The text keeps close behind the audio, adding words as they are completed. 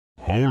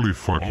Holy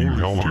fucking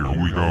hell, here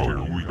we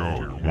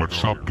go.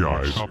 What's up,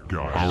 guys?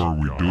 How are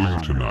we doing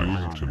tonight?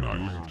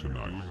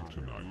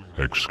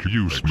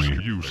 Excuse me,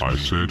 I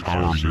said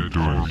how are you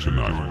doing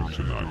tonight?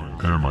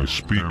 Am I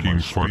speaking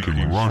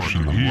fucking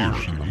Russian here?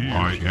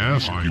 I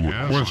asked you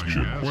a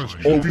question.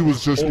 Oh, we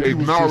was just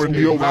ignoring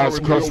your ass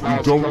cause we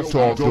don't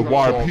talk to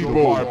white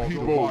people.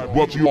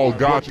 What you all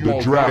got the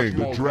drag?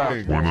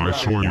 When I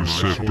saw you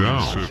sit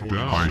down,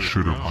 I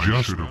should have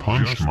just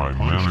punched my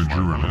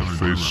manager in the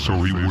face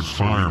so he would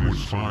fire me.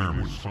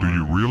 Do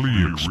you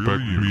really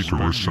expect me to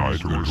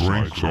recite the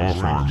drinks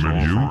off our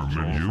menu?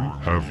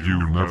 Have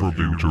you never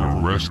been to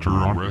a restaurant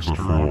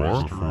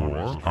before?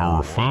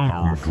 Our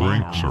fountain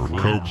drinks are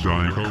Coke,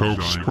 Diet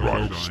Coke,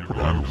 Sprite,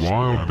 and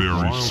Wild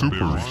Berry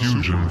Super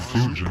Fusion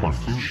Fruit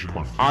Punch.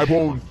 I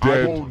won't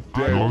dead.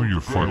 No, you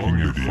fucking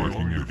idiot.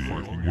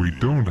 We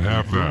don't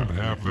have that.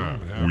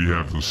 We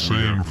have the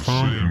same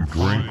fountain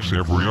drinks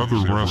every other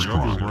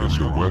restaurant in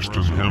the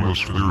Western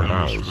Hemisphere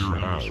has.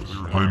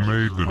 I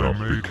made it up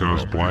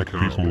because black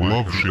people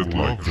love shit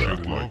like that.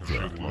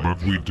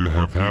 But we do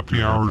have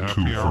happy hour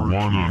 2 for 1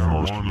 on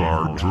most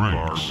bar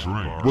drinks.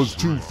 Was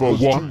 2 for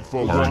 1?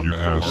 Are you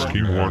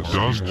asking what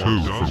does 2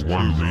 for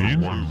 1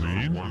 mean?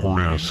 Or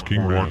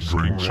asking what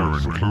drinks are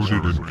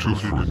included in 2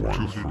 for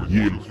 1?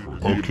 Yeah.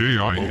 Okay,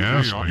 I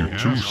asked you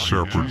 2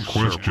 separate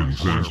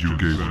questions and you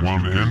gave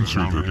one answer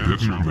that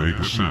didn't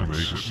make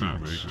sense.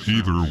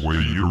 Either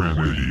way, you're an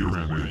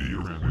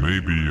idiot.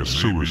 Maybe a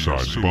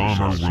suicide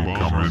bomber will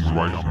come in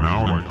right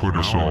now and put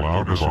us all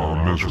out of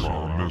our misery.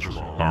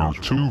 Our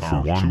 2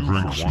 for 1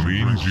 drinks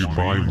means you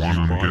buy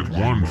one and get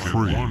one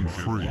free.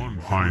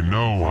 I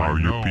know how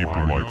you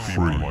people like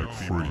free.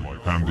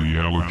 And the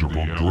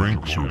eligible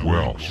drinks are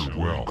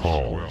well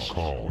called.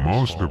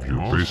 Most of your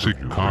basic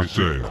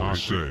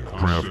cocktails,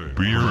 craft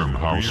beer and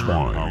house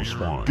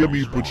wine. Give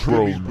me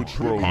Patron.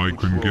 I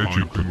can get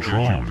you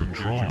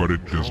Patron, but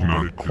it does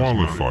not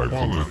qualify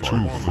for the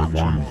 2 for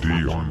 1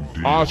 deal.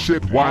 Ah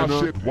shit, why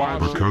not?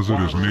 Because it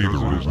is neither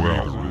a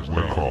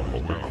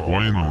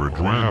wine or a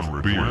draft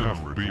beer.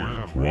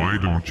 Why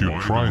don't you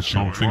try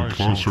something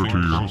closer to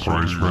your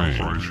price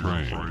range?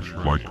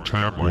 Like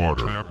tap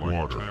water,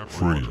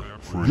 free.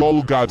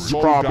 Y'all got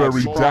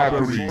strawberry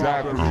daiquiri.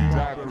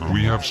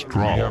 We have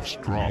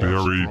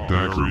strawberry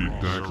daiquiri.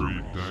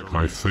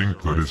 I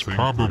think that is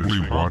probably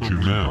what you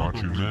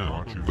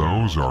meant.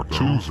 Those are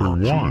 2 for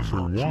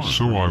 1,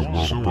 so I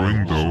will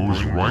bring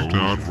those right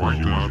out for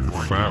you and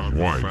your fat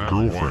white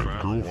girlfriend.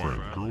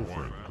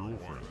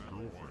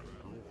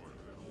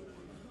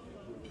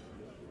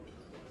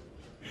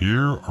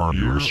 Here are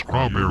your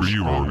strawberry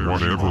or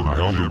whatever the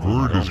hell the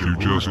word is you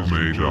just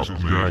made up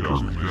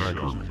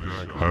daiquiris.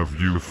 Have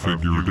you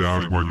figured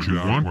out what you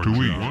want to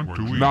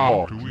eat?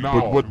 No,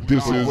 but what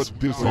this is...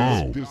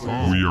 Oh,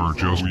 we are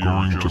just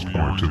going to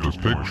point to the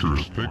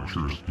pictures.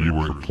 You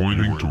were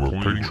pointing to a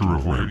picture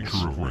of rings.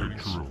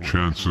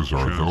 Chances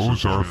are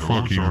those are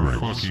fucking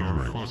rings.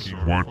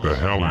 What the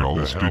hell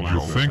else did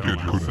you think it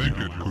could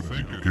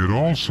be? It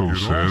also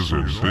says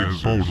in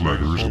big bold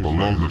letters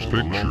below the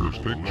picture,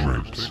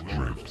 rings.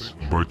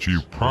 But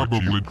you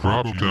probably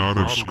dropped out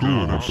of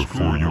school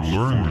before you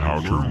learned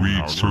how to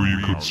read so you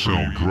could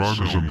sell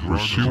drugs and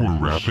pursue a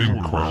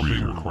rapping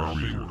career.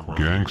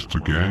 Gangsta.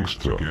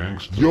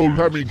 Yo,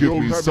 let me give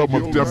me some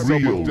of them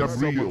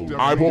real.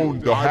 I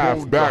want the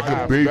half back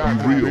of baby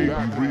real.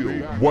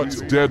 What's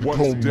dead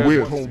come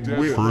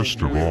with?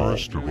 First of all,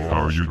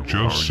 how you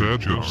just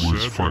said that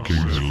was fucking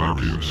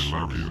hilarious.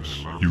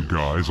 You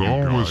guys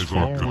always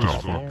fucked it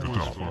up.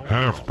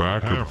 Half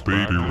back of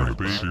baby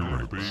ribs.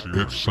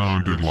 It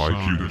sounded like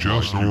you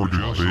just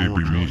ordered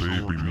baby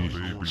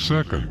meat.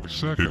 Second,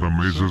 it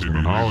amazes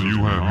me how you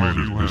have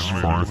made it this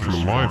far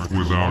through life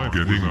without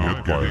getting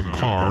hit by a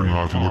car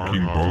not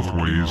looking both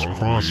ways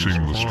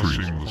crossing the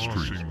street.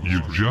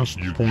 You just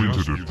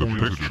pointed at the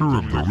picture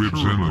of the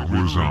ribs and it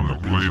was on the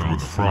plate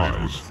with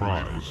fries.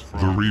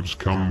 The ribs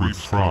come with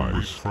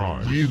fries.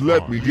 You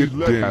let me get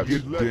that.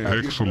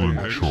 Excellent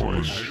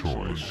choice.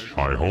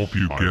 I hope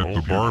you get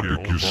the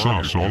barbecue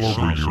sauce all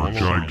over your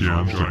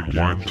gigantic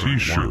white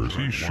t-shirt.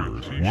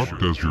 What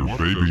does your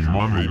baby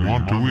mommy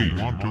want to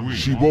eat?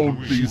 She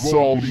won't be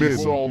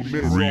salmon.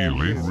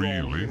 Really?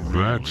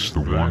 That's the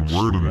one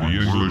word in the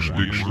English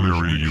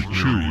dictionary you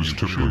choose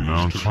to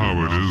pronounce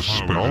how it is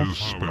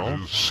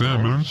spelled?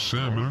 Salmon?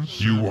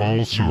 You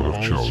also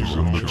have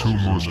chosen the 2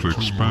 most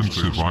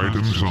expensive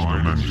items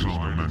on the menu.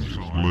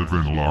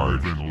 Living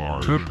large,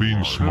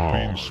 tipping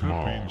small.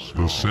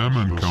 The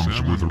salmon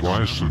comes with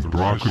rice and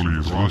broccoli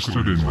as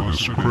listed in the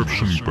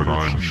description, but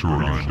I'm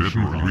sure you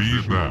didn't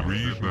read that.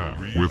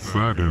 With With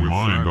that in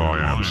mind,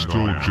 I am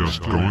still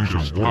just going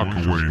to walk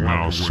away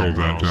now so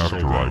that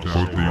after I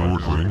put the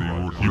ordering,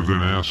 you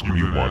then ask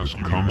me what it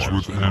comes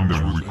with and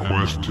then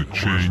request to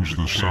change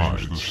the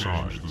size.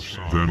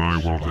 Then I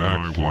will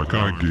act like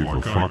I gave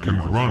a fucking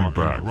run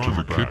back to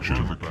the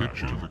kitchen.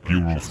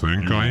 You will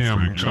think I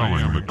am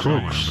telling the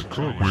cooks,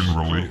 when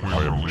really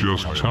I am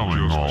just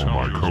telling all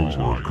my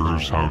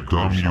co-workers how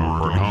dumb you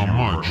are and how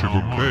much of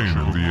a pain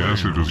in the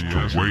ass it is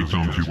to wait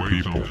on you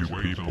people.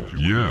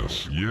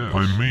 Yes,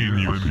 I mean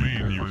you people.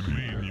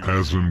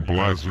 As in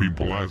black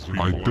people,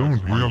 I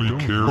don't really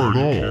care at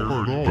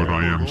all, but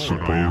I am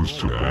supposed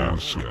to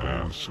ask.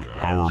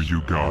 How are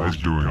you guys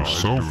doing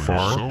so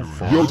far?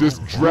 Yo, this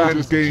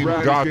drag game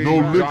got no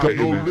liquor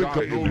in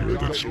it.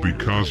 That's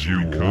because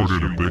you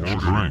ordered a bitch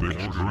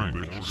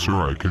drink.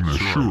 Sir, I can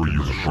assure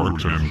you the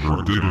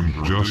bartender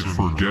didn't just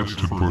forget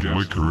to put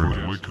liquor in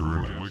it.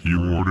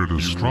 You ordered a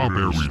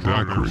strawberry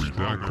daiquiri,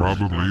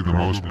 probably the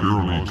most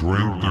girly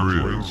drink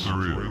there is.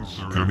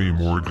 Any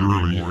more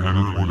girly and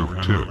it would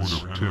have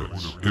tits.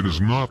 It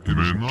is not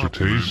meant to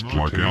taste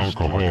like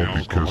alcohol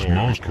because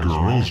most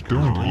girls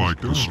don't like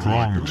the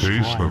strong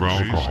taste of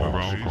alcohol.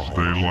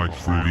 They like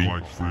fruity.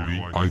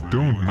 I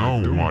don't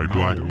know why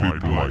black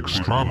people like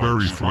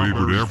strawberry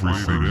flavored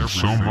everything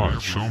so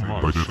much,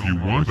 but if you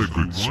want a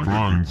good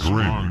strong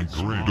drink,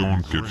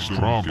 don't get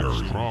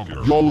strawberry.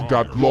 Y'all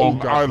got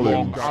Long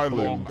Island.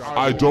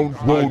 I don't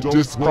want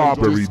this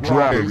strawberry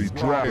drag.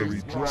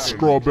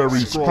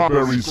 Strawberry.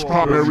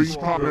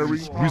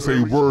 We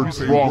say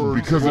words wrong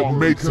because it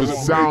makes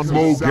us sound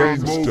more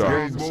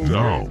gangsta.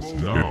 No,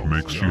 it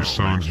makes you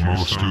sound more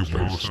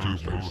stupid.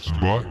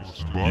 But,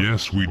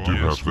 yes, we do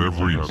have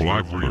every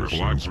black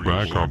person's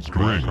backup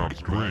drink,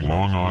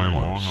 Long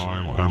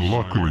Island. And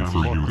luckily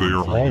for you, they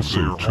are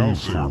also 2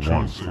 for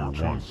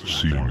 1.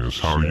 Seeing as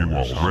how you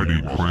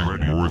already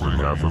drank more than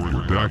half of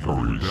your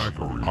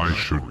daiquiris, I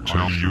should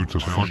tell you to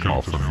fuck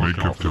off and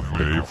make it to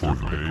pay for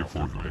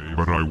them.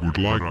 But I would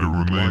like to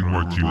remain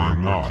what you are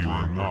not,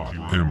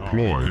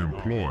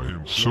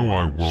 employed. So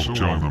I will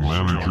tell the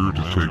manager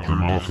to take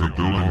them off the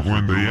bill, and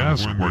when they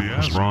ask what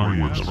is wrong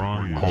with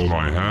them, all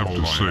I have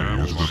to say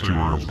is that you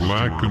are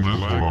black and that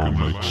will all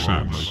make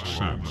sense.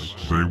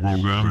 They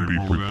will then be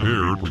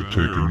prepared to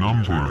take a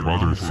number of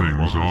other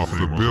things off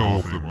the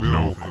bill,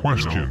 no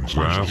questions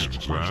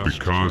asked,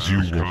 because you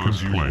will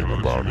complain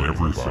about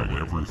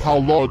everything. How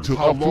long till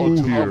I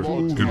flew here?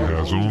 It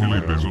has only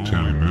been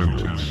 10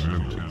 minutes.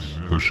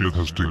 The shit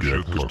has to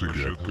get cooked.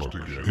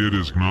 It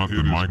is not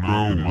the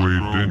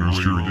microwave dinners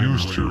you're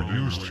used to.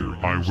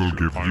 I will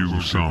give you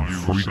some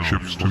free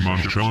chips to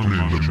munch on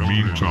in the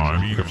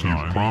meantime if you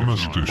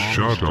promise to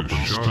shut up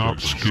and stop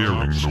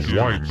scaring the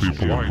white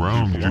people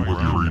around you with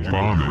your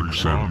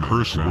ebonics and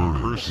curse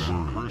words.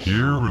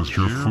 Here is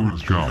your food,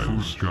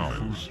 guys.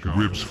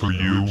 Ribs for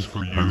you,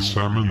 and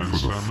salmon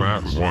for the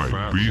fat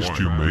white beast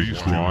you may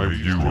drive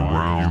you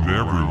around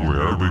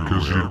everywhere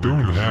because you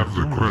don't have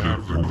the credit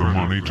or the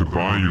money to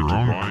buy your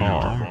own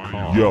car.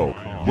 Yo,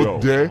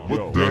 what day?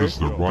 That is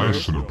the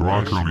rice and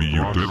broccoli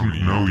you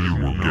didn't know you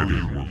were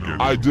getting.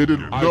 I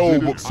didn't know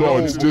what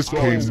sauce this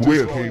came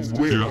with.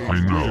 Yeah, I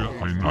know.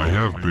 I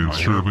have been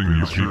serving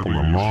you people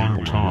a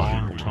long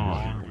time.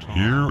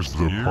 Here's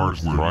the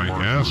part where I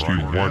ask you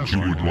what you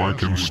would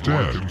like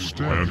instead,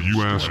 and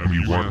you ask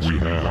me what we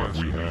have.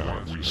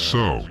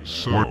 So,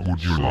 what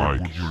would you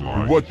like?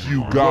 What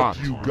you got?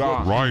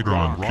 Right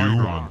on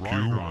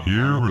cue.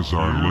 Here is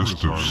our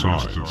list of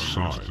sides.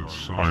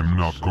 I'm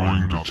not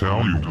going to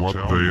tell you what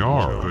they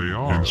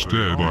are.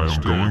 Instead, I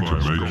am going to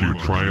make you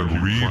try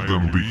and read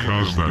them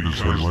because that is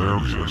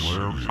hilarious.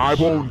 I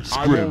won't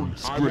scrimp.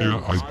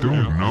 Yeah, I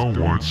don't know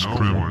what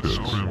scrimp is.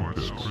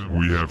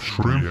 We have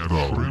shrimp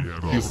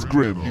though.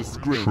 Scrim.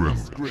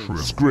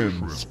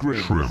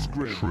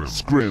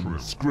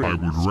 I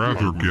would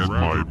rather get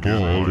my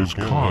balls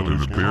caught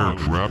in a bear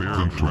trap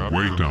than to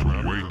wait on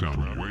you.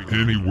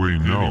 Anyway,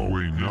 no,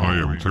 I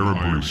am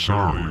terribly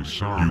sorry.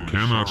 You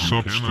cannot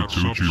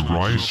substitute your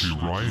rice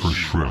for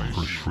shrimp.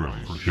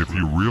 If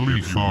you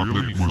really thought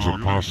it was a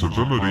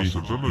possibility,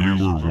 you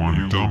were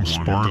one dumb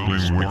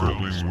sparkling wiggle.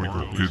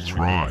 It's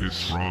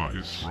rice.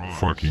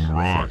 Fucking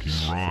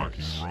rice.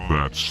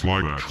 That's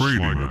like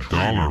trading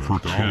 $1 for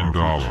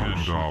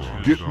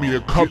 $10. Get me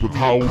a cup of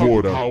hot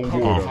water.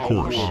 Of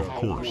course.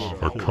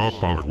 A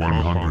cup of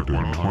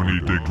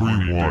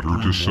 120-degree water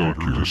to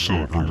soak your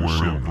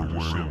silverware in.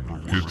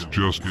 It's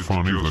just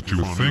funny that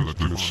you think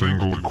that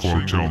single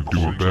quote will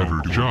do a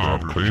better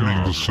job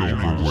cleaning the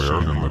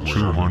silverware than the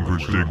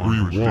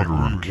 200-degree water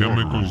and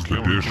chemicals the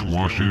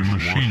dishwashing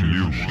machine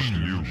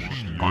uses.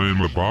 I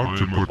am about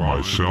to put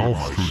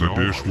myself through the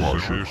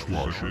dishwasher.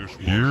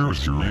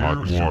 Here's your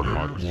hot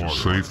water.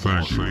 Say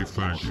thank you.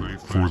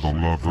 For the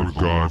love of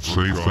God,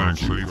 say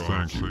thank you.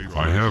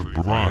 I have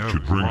brought you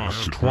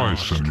drinks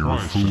twice and your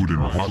food in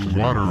hot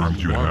water, and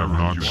you have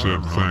not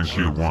said thank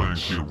you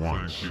once.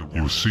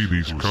 You see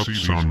these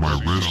cuts on my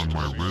wrist?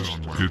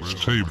 It's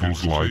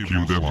tables like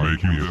you that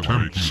make me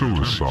attempt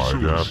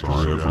suicide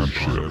after every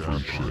shift.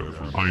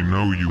 I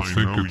know you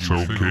think it's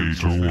okay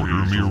to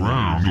order me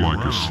around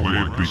like a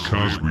slave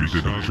because we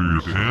did it to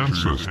your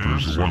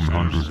ancestors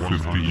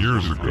 150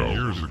 years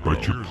ago,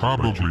 but you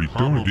probably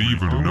don't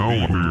even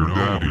know who your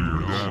daddy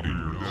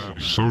is.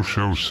 So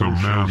show some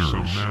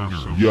manners.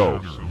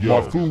 Yo,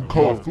 my food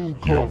cold.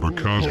 Yeah,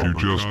 because you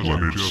just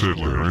let it sit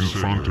there in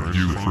front of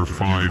you for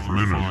 5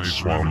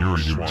 minutes while your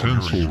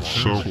utensils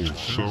soaked.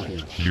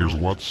 Here's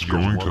what's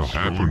going to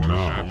happen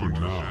now.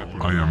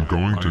 I am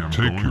going to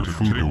take your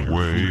food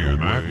away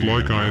and act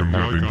like I am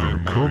having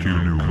them cook you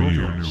new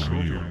meals.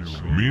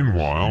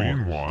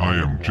 Meanwhile, I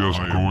am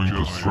just going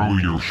to throw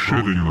your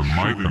shit in the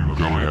mic and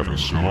go have a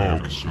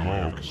smoke.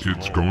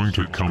 It's going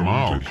to come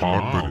out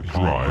hot but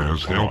dry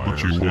as hell,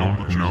 but you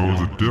won't know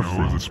the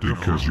difference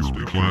because you're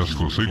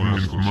classless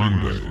ignorant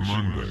Mondays.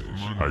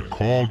 I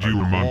called you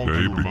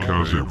Monday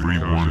because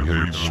everyone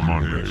hates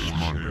Mondays.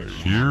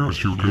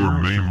 Here's your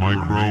gourmet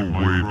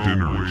microwave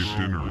dinners.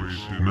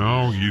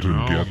 Now eat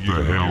and get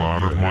the hell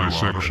out of my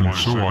section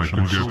so I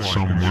can get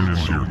someone in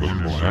here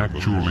that will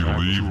actually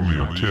leave me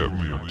a tip.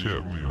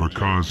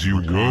 Because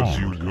you won't.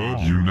 You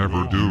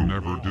never do.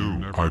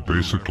 I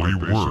basically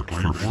work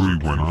for free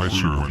when I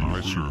serve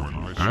you.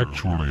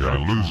 Actually, I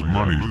lose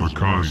money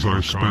because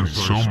I spent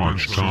so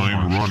much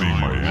time running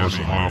my ass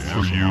off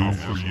for you,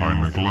 I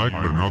neglect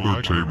another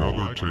table.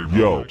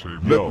 Yo,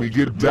 let me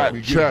get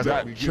that check.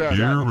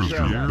 Here is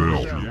your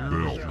bill.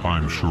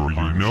 I'm sure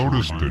you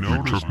noticed that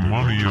we took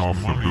money off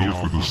the bill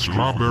for the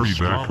strawberry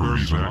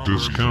daiquiris and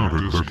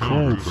discounted the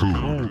cold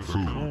food.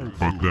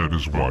 But that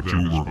is what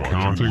you were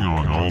counting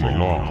on all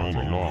along.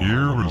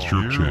 Here is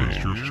your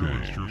change.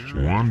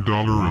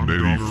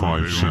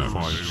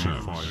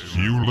 $1.85.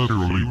 You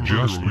literally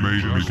just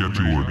made me get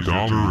to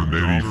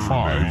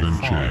 $1.85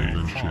 and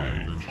change.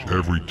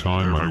 Every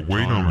time I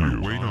wait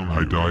on you,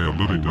 I die a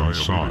little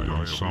inside.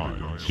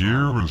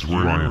 Here is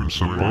where I am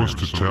supposed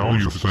to tell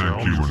you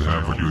thank you and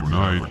have a good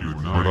night,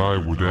 but I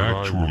would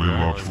actually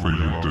love for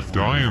you to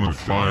die in a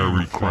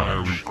fiery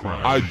crash.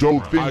 I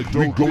don't think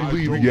we gon'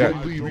 leave yet.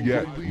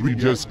 We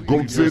just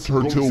gon' sit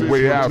her till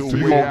way after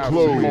you all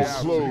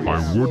close. I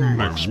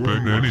wouldn't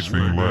expect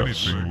anything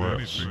less.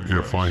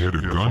 If I had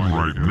a gun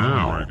right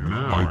now,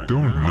 I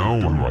don't know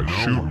who I'd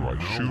shoot.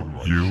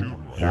 You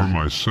or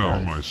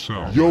myself.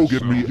 Yo,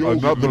 give me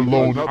another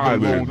Lone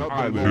Island.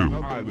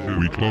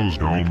 We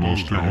closed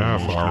almost a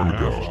half hour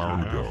ago.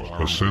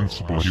 A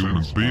sensible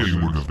human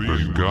being would have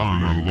been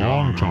gone a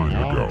long time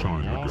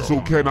ago.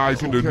 So can I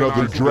get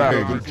another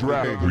drag?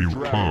 We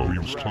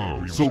closed.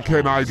 So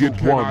can I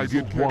get one?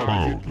 Closed.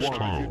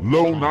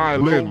 Lone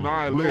Island.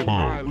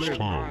 Closed.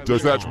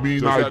 Does that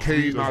mean I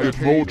can't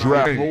get more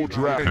drag?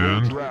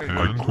 And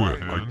I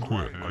quit.